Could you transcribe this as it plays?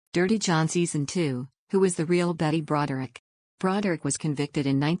Dirty John Season 2, Who was the Real Betty Broderick? Broderick was convicted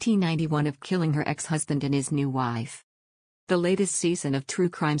in 1991 of killing her ex-husband and his new wife. The latest season of true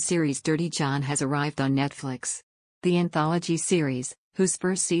crime series Dirty John has arrived on Netflix. The anthology series, whose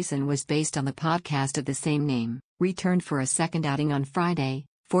first season was based on the podcast of the same name, returned for a second outing on Friday,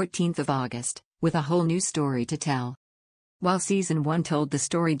 14th of August, with a whole new story to tell. While Season 1 told the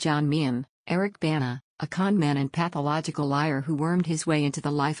story John Meehan, Bana, a conman and pathological liar who wormed his way into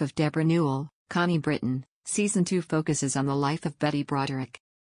the life of Debra Newell, Connie Britton, Season 2 focuses on the life of Betty Broderick.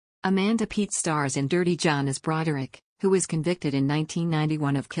 Amanda Peet stars in Dirty John as Broderick, who was convicted in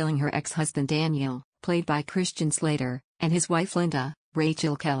 1991 of killing her ex-husband Daniel, played by Christian Slater, and his wife Linda,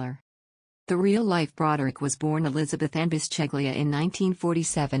 Rachel Keller. The real-life Broderick was born Elizabeth Ann Bischeglia in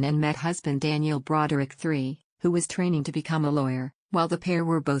 1947 and met husband Daniel Broderick III, who was training to become a lawyer, while the pair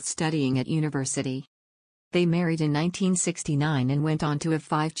were both studying at university. They married in 1969 and went on to have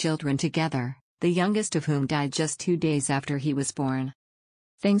 5 children together, the youngest of whom died just 2 days after he was born.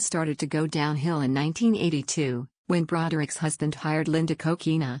 Things started to go downhill in 1982, when Broderick's husband hired Linda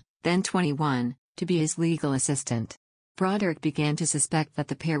Coquina, then 21, to be his legal assistant. Broderick began to suspect that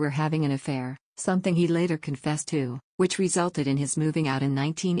the pair were having an affair, something he later confessed to, which resulted in his moving out in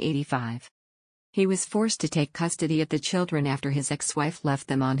 1985. He was forced to take custody of the children after his ex-wife left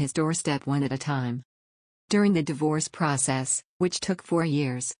them on his doorstep one at a time. During the divorce process, which took 4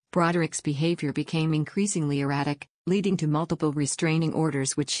 years, Broderick's behavior became increasingly erratic, leading to multiple restraining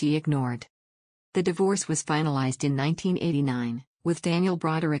orders which she ignored. The divorce was finalized in 1989, with Daniel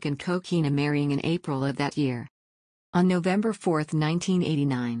Broderick and Coquina marrying in April of that year. On November 4,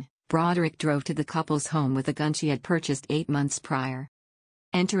 1989, Broderick drove to the couple's home with a gun she had purchased 8 months prior.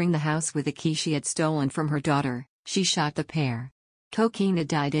 Entering the house with a key she had stolen from her daughter, she shot the pair. Coquina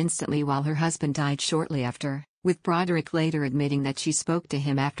died instantly while her husband died shortly after, with Broderick later admitting that she spoke to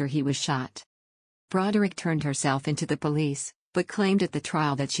him after he was shot. Broderick turned herself into the police, but claimed at the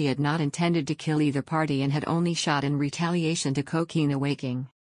trial that she had not intended to kill either party and had only shot in retaliation to Coquina waking.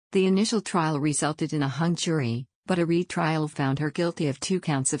 The initial trial resulted in a hung jury, but a retrial found her guilty of 2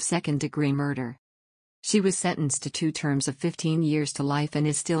 counts of second-degree murder. She was sentenced to 2 terms of 15 years to life and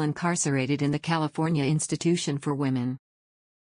is still incarcerated in the California Institution for Women.